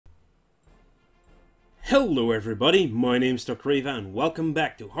Hello everybody, my name's Reva and welcome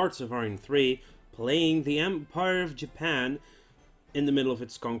back to Hearts of Iron 3, playing the Empire of Japan in the middle of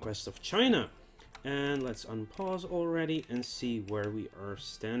its conquest of China. And let's unpause already and see where we are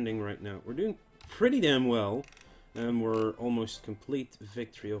standing right now. We're doing pretty damn well, and we're almost complete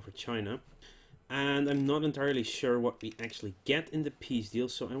victory over China. And I'm not entirely sure what we actually get in the peace deal,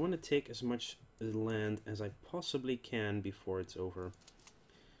 so I want to take as much land as I possibly can before it's over.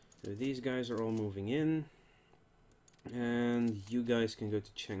 So these guys are all moving in, and you guys can go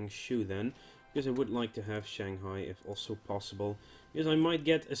to Changshu then, because I would like to have Shanghai if also possible, because I might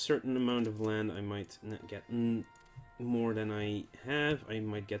get a certain amount of land. I might not get more than I have, I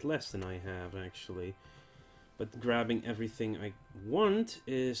might get less than I have actually, but grabbing everything I want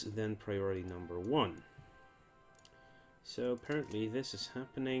is then priority number one. So apparently this is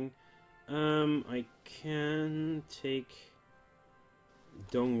happening. I can take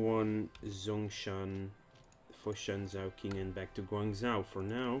Dongwon, Zongshan, Foshan, Zhaoqing, and back to Guangzhou for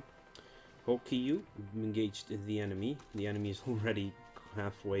now. HoI3 engaged the enemy. The enemy is already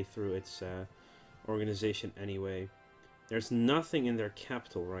halfway through its organization anyway. There's nothing in their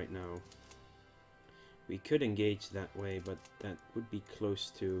capital right now. We could engage that way, but that would be close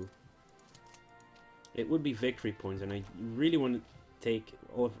to... It would be victory points, and I really want to take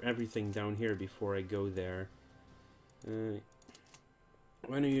everything down here before I go there.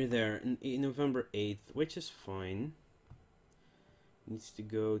 When are you there? In November 8th, which is fine. Needs to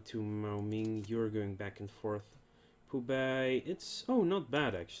go to Maoming. You're going back and forth. Hubei, it's... Oh, not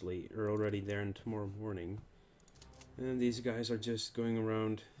bad actually. You're already there and tomorrow morning. And these guys are just going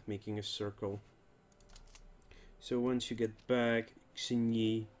around making a circle. So once you get back,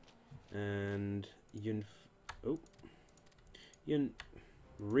 Xinyi and Yun... Oh. Yun...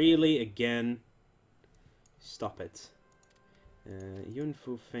 Really? Again? Stop it.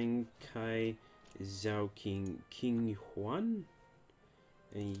 Yunfu, Feng, Kai, Zhaoqing, King Huan,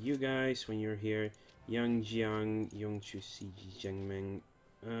 and you guys, when you're here, Yang Jiang, Yongchu, Siji, Jiangmeng,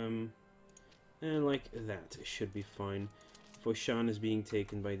 and like that should be fine. Foshan is being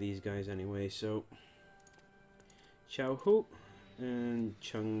taken by these guys anyway, so Chaohu and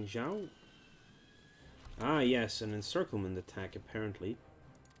Changzhou. Ah, yes, an encirclement attack apparently.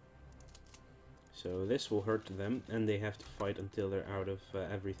 So this will hurt them, and they have to fight until they're out of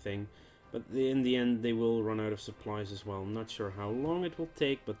everything. But in the end, they will run out of supplies as well. I'm not sure how long it will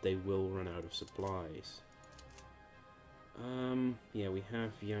take, but they will run out of supplies. Yeah, we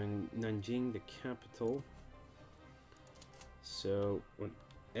have Nanjing, the capital. So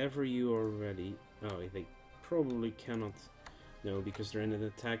whenever you are ready... Oh, they probably cannot... No, because they're in an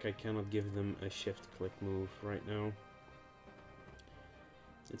attack, I cannot give them a shift-click move right now.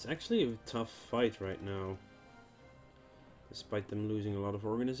 It's actually a tough fight right now, despite them losing a lot of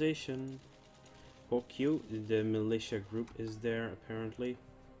organization. HoI3, the militia group, is there apparently.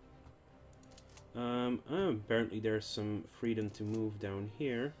 Apparently there's some freedom to move down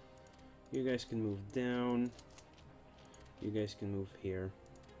here. You guys can move down. You guys can move here.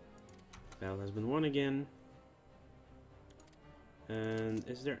 Battle has been won again. And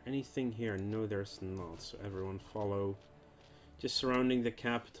is there anything here? No, there's not. So everyone follow. Just surrounding the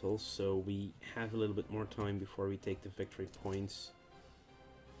capital, so we have a little bit more time before we take the victory points.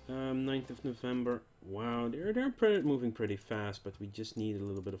 9th of November. Wow, they're moving pretty fast, but we just need a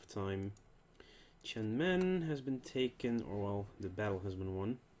little bit of time. Chenmen has been taken, or well, the battle has been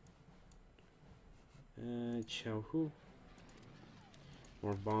won. Chaohu.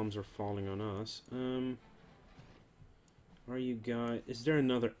 More bombs are falling on us. Are you guys... Is there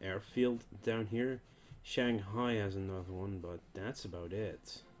another airfield down here? Shanghai has another one, but that's about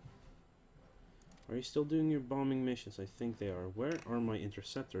it. Are you still doing your bombing missions? I think they are. Where are my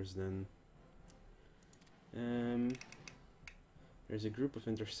interceptors then? There's a group of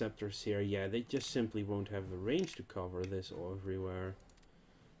interceptors here. Yeah, they just simply won't have the range to cover this all everywhere.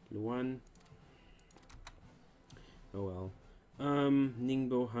 Luan. Oh well.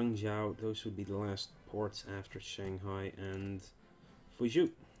 Ningbo, Hangzhou. Those would be the last ports after Shanghai and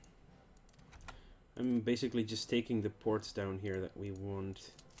Fuzhou. I'm basically just taking the ports down here that we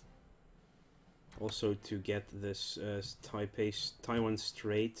want. Also to get this Taiwan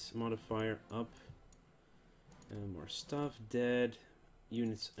Strait modifier up. More stuff, dead.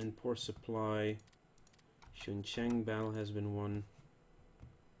 Units and poor supply. Shuncheng battle has been won.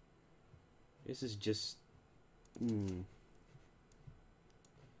 This is just...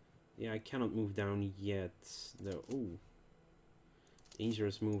 Yeah, I cannot move down yet, though. Ooh.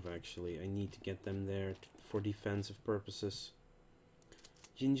 Dangerous move, actually. I need to get them there for defensive purposes.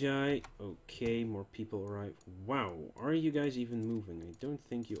 Jinjai, okay, more people arrive. Wow, are you guys even moving? I don't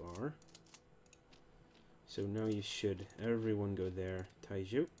think you are. So now you should everyone go there.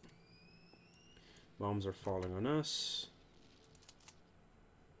 Taiju. Bombs are falling on us.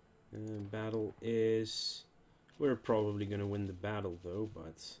 Battle is... We're probably gonna win the battle though,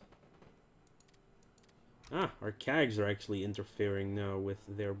 but... Ah, our CAGs are actually interfering now with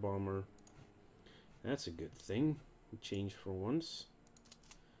their bomber. That's a good thing. We change for once.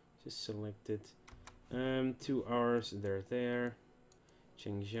 Just select it. 2 hours, they're there.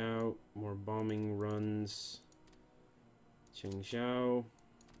 Chengzhou, more bombing runs. Chengzhou,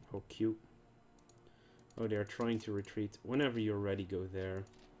 how cute. Oh, they're trying to retreat. Whenever you're ready, go there.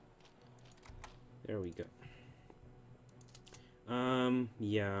 There we go.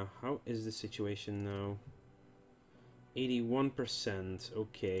 Yeah, how is the situation now? 81%,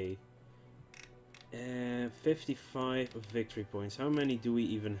 okay. 55 of victory points. How many do we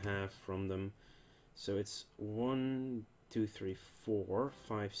even have from them? So it's 1, 2, 3, 4,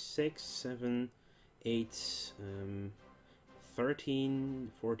 5, 6, 7, 8,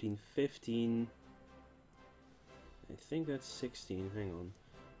 13, 14, 15. I think that's 16. Hang on.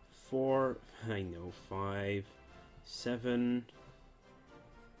 4, I know, 5, 7.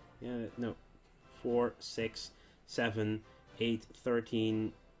 Yeah, no. 4, 6, 7, 8,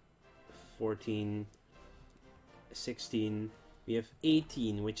 13, 14, 16. We have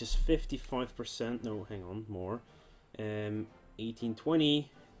 18, which is 55%. No, hang on, more. 18,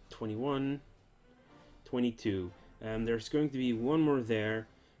 20, 21, 22. There's going to be one more there.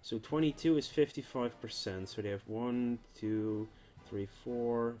 So 22 is 55%. So they have 1, 2, 3,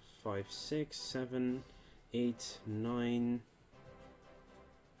 4, 5, 6, 7, 8, 9,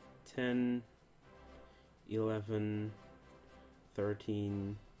 10, 11,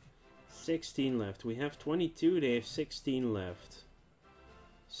 13, 16 left. We have 22, they have 16 left.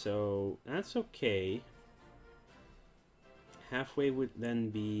 So that's okay. Halfway would then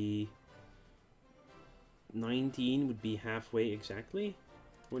be 19 would be halfway exactly,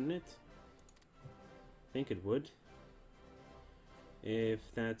 wouldn't it? I think it would.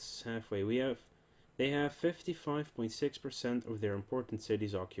 If that's halfway, they have 55.6% of their important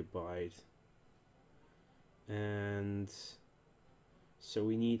cities occupied. And so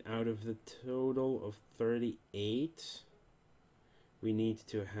we need, out of the total of 38, we need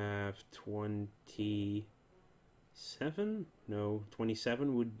to have 27? No,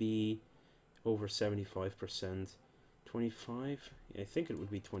 27 would be over 75%. 25? I think it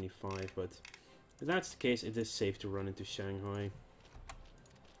would be 25, but if that's the case, it is safe to run into Shanghai.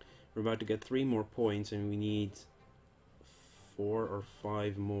 We're about to get 3 more points, and we need 4 or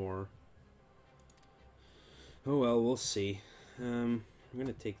 5 more. Oh well, we'll see. I'm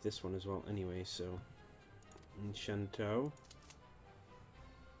gonna take this one as well anyway, so... In Shantou.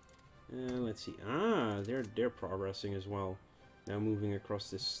 Let's see. Ah, they're progressing as well. Now moving across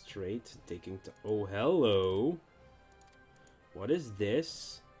this strait, taking to... Oh, hello! What is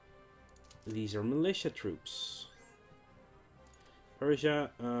this? These are militia troops.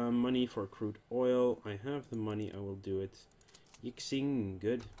 Persia, money for crude oil. I have the money, I will do it. Yixing,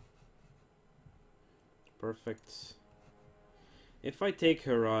 good. Perfect. If I take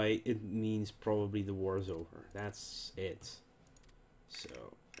HoI, it means probably the war's over. That's it.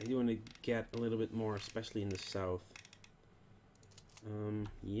 So, I do want to get a little bit more, especially in the south.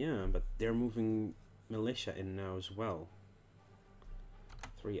 Yeah, but they're moving militia in now as well.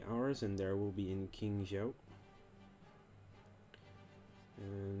 3 hours and there will be in Qingzhou.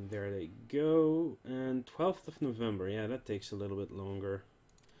 And there they go. And 12th of November, yeah, that takes a little bit longer.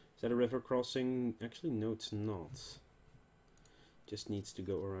 Is that a river crossing? Actually, no, it's not. Just needs to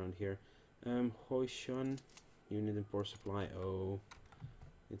go around here. Hoishan, unit import supply. Oh,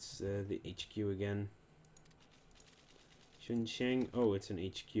 it's the HQ again. Shunsheng, oh, it's an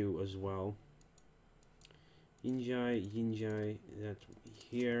HQ as well. Yinjai, that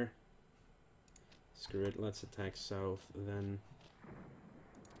here. Screw it, let's attack south then.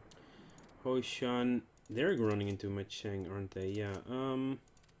 Hoishan, they're running into Macheng, aren't they? Yeah,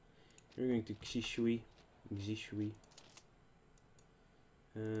 we're going to Xishui.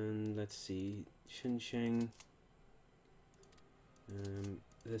 And let's see, Shunsheng.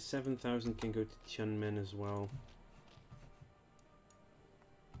 The 7,000 can go to Tianmen as well.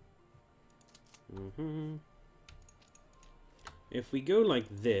 If we go like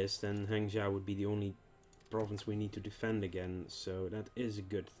this, then Hangzhou would be the only province we need to defend again, so that is a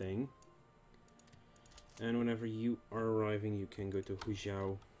good thing. And whenever you are arriving, you can go to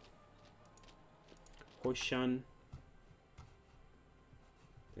Huzhou. Hoshan.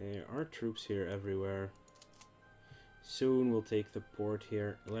 There are troops here everywhere. Soon we'll take the port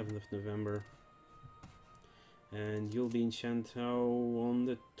here, 11th of November. And you'll be in Shantou on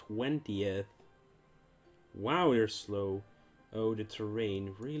the 20th. Wow, they're slow. Oh, the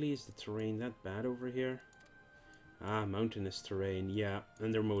terrain. Really? Is the terrain that bad over here? Ah, mountainous terrain. Yeah,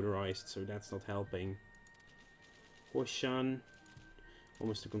 and they're motorized, so that's not helping. Hoshan.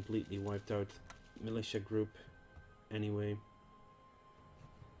 Almost a completely wiped out militia group. Anyway.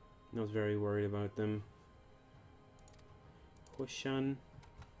 Not very worried about them. Hoshan.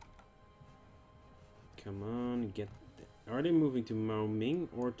 Come on, get... Are they moving to Maoming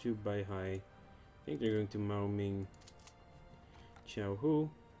or to Baihai? I think they're going to Maoming. Chao Hu.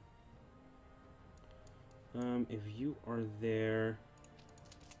 If you are there,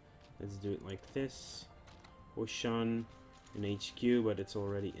 let's do it like this. Hoshan in HQ, but it's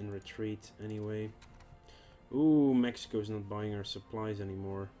already in retreat anyway. Ooh, Mexico's not buying our supplies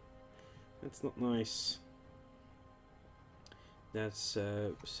anymore. That's not nice. That's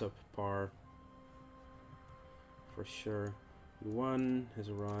subpar for sure. Yuan has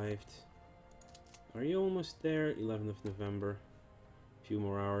arrived. Are you almost there? 11th of November. A few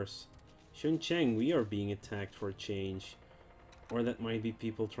more hours. Shuncheng, we are being attacked for a change. Or that might be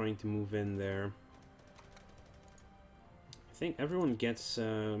people trying to move in there. I think everyone gets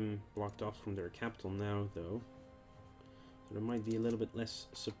blocked off from their capital now, though. So there might be a little bit less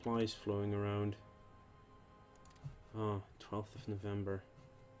supplies flowing around. Oh, 12th of November.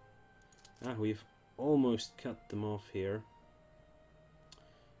 Ah, we've almost cut them off here.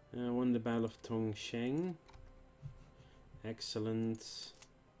 Won the Battle of Tongsheng. Excellent.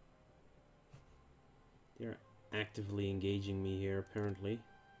 They're actively engaging me here, apparently.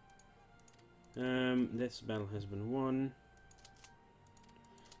 This battle has been won.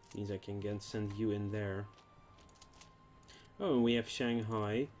 Means I can send you in there. Oh, and we have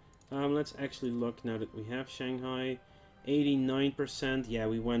Shanghai. Let's actually look now that we have Shanghai. 89%. Yeah,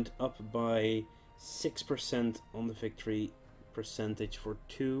 we went up by 6% on the victory percentage for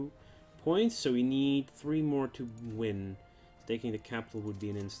 2 points. So we need 3 more to win. Taking the capital would be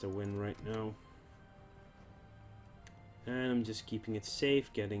an insta-win right now. And I'm just keeping it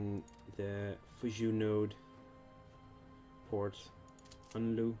safe, getting the Fuzhou node port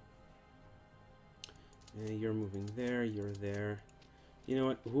Anlu. You're moving there, you're there. You know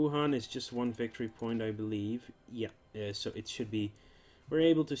what, Wuhan is just 1 victory point, I believe. Yeah, so it should be... We're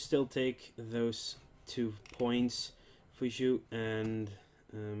able to still take those 2 points, Fuzhou and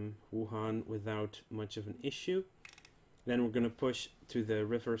Wuhan, without much of an issue. Then we're going to push to the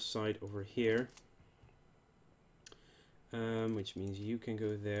river side over here. Which means you can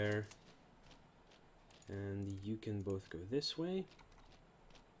go there. And you can both go this way.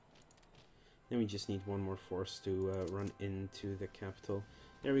 Then we just need 1 more force to run into the capital.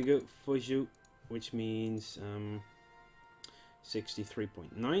 There we go, Fuzhou, which means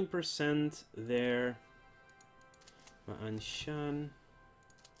 63.9% there. Ma'anshan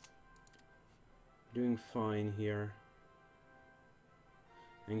doing fine here.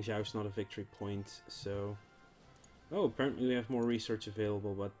 Hangzhou's not a victory point, so... Oh, apparently we have more research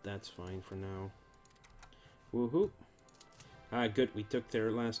available, but that's fine for now. Woohoo! Ah, good, we took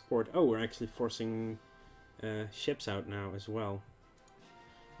their last port. Oh, we're actually forcing ships out now as well.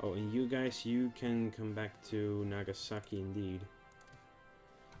 Oh, and you guys, you can come back to Nagasaki indeed.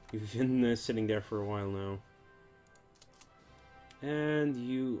 You've been sitting there for a while now. And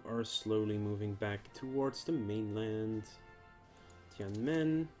you are slowly moving back towards the mainland.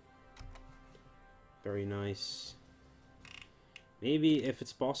 Tianmen. Very nice. Maybe, if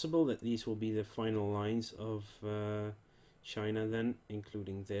it's possible, that these will be the final lines of China then,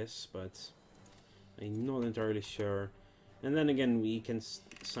 including this, but I'm not entirely sure. And then again, we can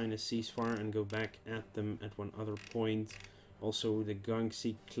sign a ceasefire and go back at them at one other point. Also, the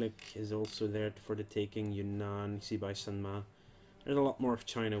Guangxi clique is also there for the taking. Yunnan, Xibai Sanma. There's a lot more of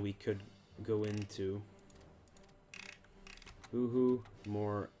China we could go into. Woohoo,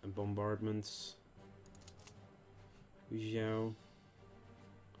 more bombardments. Huzhou.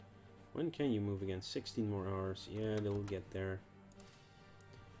 When can you move again? 16 more hours. Yeah, they'll get there.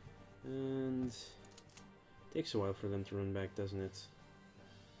 And takes a while for them to run back, doesn't it?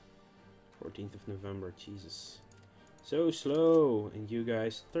 14th of November, Jesus. So slow! And you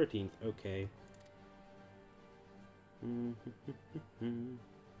guys, 13th, okay. Been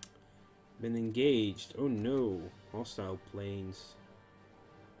engaged. Oh no, hostile planes.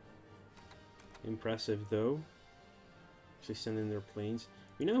 Impressive though. Actually send in their planes.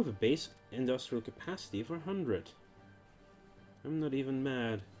 We now have a base industrial capacity of 100. I'm not even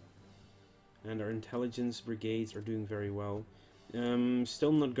mad. And our intelligence brigades are doing very well.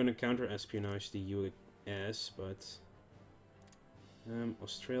 Still not gonna counter-espionage the US, but...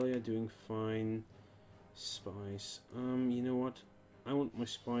 Australia doing fine. Spies. You know what? I want my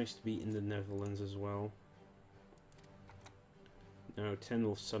spies to be in the Netherlands as well. Now 10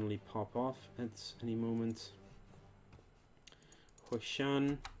 will suddenly pop off at any moment.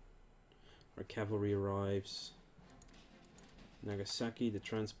 Hoshan, our cavalry arrives. Nagasaki, the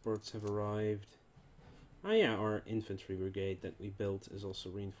transports have arrived. Ah yeah, our infantry brigade that we built is also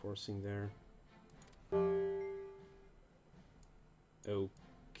reinforcing there.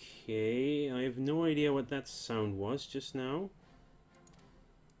 Okay, I have no idea what that sound was just now.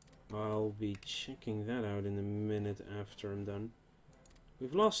 I'll be checking that out in a minute after I'm done.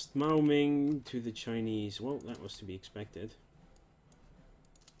 We've lost Mao Ming to the Chinese. Well, that was to be expected.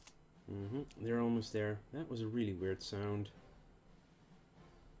 They're almost there. That was a really weird sound.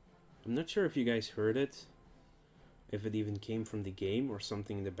 I'm not sure if you guys heard it. If it even came from the game or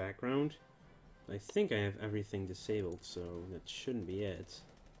something in the background. I think I have everything disabled, so that shouldn't be it.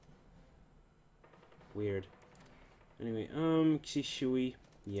 Weird. Anyway, Xishui.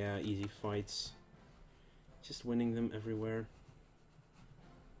 Yeah, easy fights. Just winning them everywhere.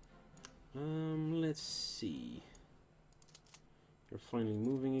 Let's see. You're finally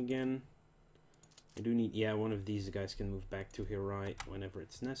moving again. I do need, yeah, one of these guys can move back to HoI whenever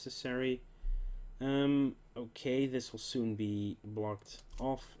it's necessary. Okay, this will soon be blocked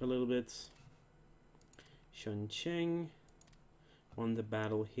off a little bit. Shuncheng won the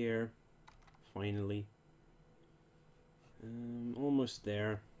battle here, finally. Almost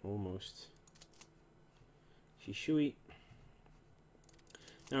there, almost. Shishui.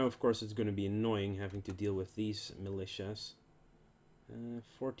 Now, of course, it's going to be annoying having to deal with these militias.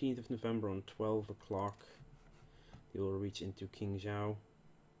 14th of November on 12 o'clock. They will reach into Qingzhou.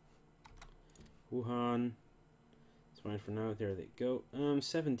 Wuhan. It's fine for now. There they go.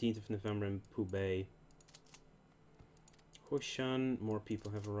 17th of November in Pubei. Hoshan. More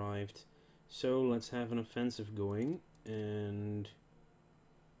people have arrived. So let's have an offensive going. And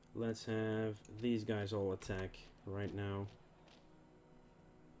let's have these guys all attack right now.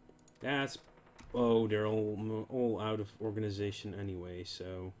 That's... Oh, they're all out of organization anyway,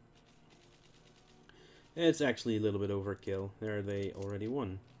 so... It's actually a little bit overkill. There they already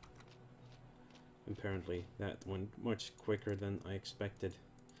won. Apparently, that went much quicker than I expected.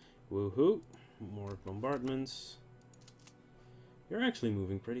 Woohoo! More bombardments. They're actually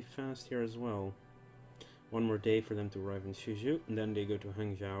moving pretty fast here as well. One more day for them to arrive in Shizhou, and then they go to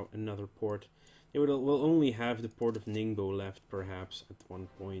Hangzhou, another port. They will only have the port of Ningbo left, perhaps, at one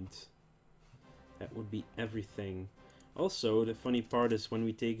point. That would be everything. Also, the funny part is when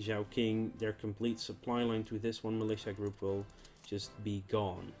we take Zhaoqing, their complete supply line to this one militia group will just be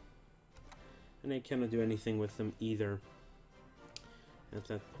gone. And I cannot do anything with them either. At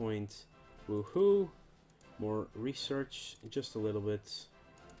that point, woohoo! More research, just a little bit.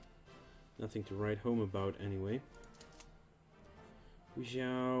 Nothing to write home about anyway.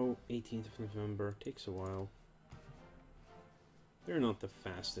 Wuzhou, 18th of November, takes a while. They're not the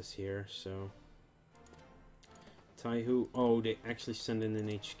fastest here, so... Taihu, oh, they actually send in an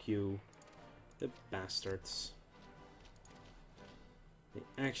HQ. The bastards. They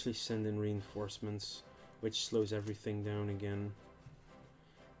actually send in reinforcements, which slows everything down again.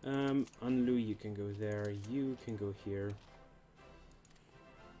 Anlu, you can go there, you can go here.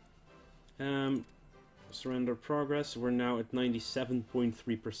 Surrender progress, we're now at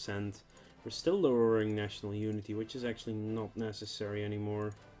 97.3%. We're still lowering national unity, which is actually not necessary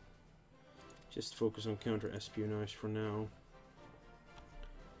anymore. Just focus on counter-espionage for now.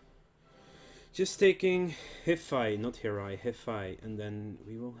 Just taking Hefei, not Hirai, Hefei, and then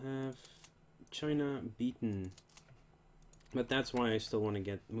we will have China beaten. But that's why I still want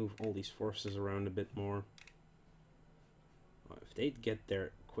to move all these forces around a bit more. If they'd get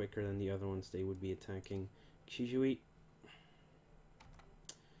there quicker than the other ones, they would be attacking Xizhui.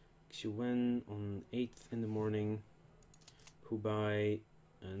 Xiwen on 8th in the morning. Hubei,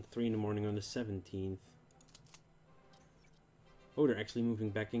 and 3 in the morning on the 17th. Oh, they're actually moving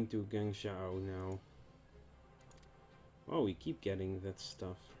back into Guangzhou now. Oh, we keep getting that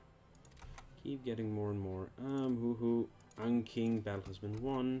stuff. Keep getting more and more. Hoo-hoo. Anqing, battle has been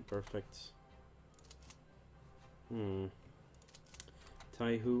won. Perfect.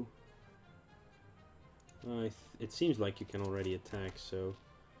 Taihu. It seems like you can already attack, so...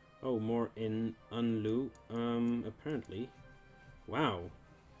 Oh, more in Anlu. Apparently. Wow.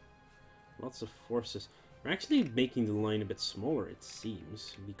 Lots of forces. We're actually making the line a bit smaller, it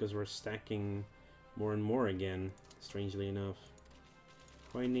seems, because we're stacking more and more again, strangely enough.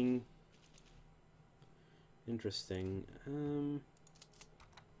 Finding... Interesting.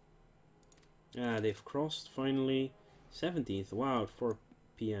 They've crossed, finally. 17th, wow, at 4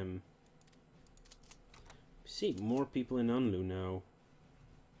 PM. See, more people in Anlu now.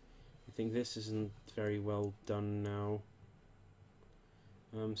 I think this isn't very well done now.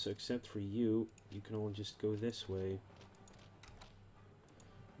 So except for you, you can all just go this way.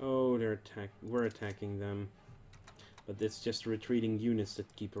 Oh, we're attacking them. But it's just retreating units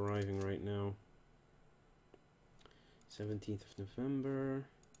that keep arriving right now. 17th of November.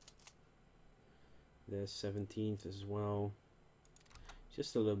 The 17th as well.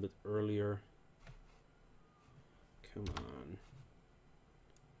 Just a little bit earlier. Come on.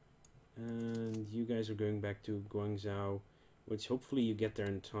 And you guys are going back to Guangzhou, which hopefully you get there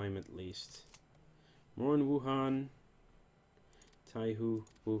in time at least. More in Wuhan. Taihu,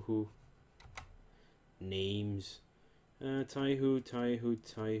 Wuhu. Names. Taihu.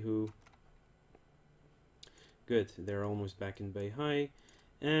 Good, they're almost back in Beihai.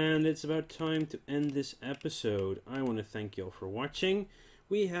 And it's about time to end this episode. I want to thank you all for watching.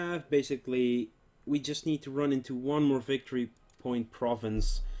 We just need to run into one more victory point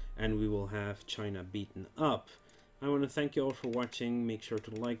province and we will have China beaten up. I want to thank you all for watching. Make sure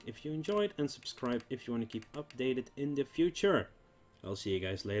to like if you enjoyed and subscribe if you want to keep updated in the future. I'll see you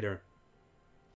guys later.